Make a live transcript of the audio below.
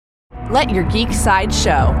Let your geek side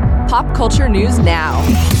show. Pop culture news now.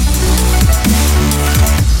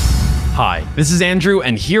 Hi, this is Andrew,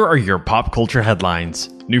 and here are your pop culture headlines.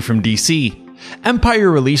 New from DC.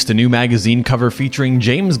 Empire released a new magazine cover featuring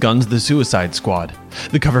James Gunn's The Suicide Squad.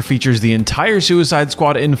 The cover features the entire Suicide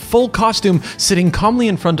Squad in full costume, sitting calmly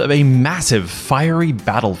in front of a massive, fiery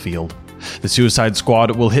battlefield. The Suicide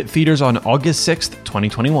Squad will hit theaters on August 6th,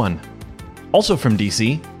 2021. Also from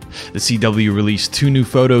DC, the CW released 2 new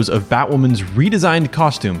photos of Batwoman's redesigned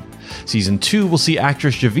costume. Season 2 will see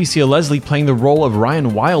actress Javicia Leslie playing the role of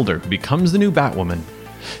Ryan Wilder, who becomes the new Batwoman.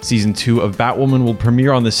 Season 2 of Batwoman will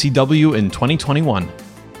premiere on the CW in 2021.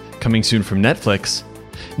 Coming soon from Netflix.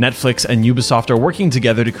 Netflix and Ubisoft are working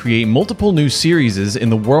together to create multiple new series in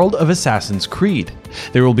the world of Assassin's Creed.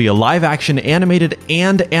 There will be a live-action animated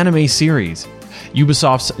and anime series.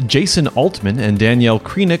 Ubisoft's Jason Altman and Danielle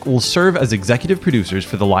Krenick will serve as executive producers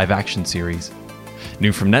for the live-action series.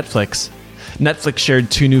 New from Netflix. Netflix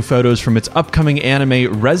shared 2 new photos from its upcoming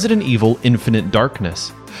anime Resident Evil Infinite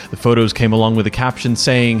Darkness. The photos came along with a caption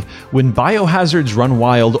saying, "When biohazards run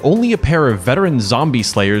wild, only a pair of veteran zombie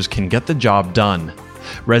slayers can get the job done."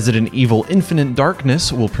 Resident Evil Infinite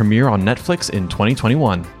Darkness will premiere on Netflix in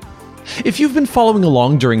 2021. If you've been following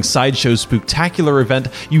along during Sideshow's Spooktacular event,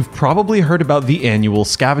 you've probably heard about the annual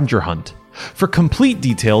scavenger hunt. For complete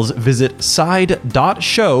details, visit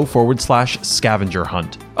side.show/scavenger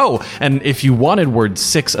hunt. Oh, and if you wanted word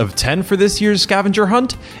 6 of 10 for this year's scavenger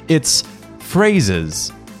hunt, it's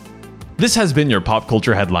phrases. This has been your Pop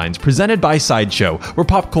Culture Headlines, presented by Sideshow, where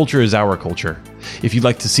pop culture is our culture. If you'd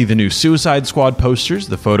like to see the new Suicide Squad posters,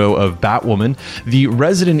 the photo of Batwoman, the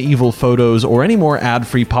Resident Evil photos, or any more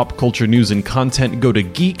ad-free pop culture news and content, go to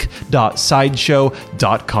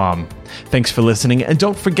geek.sideshow.com. Thanks for listening, and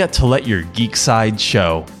don't forget to let your geek side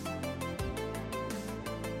show.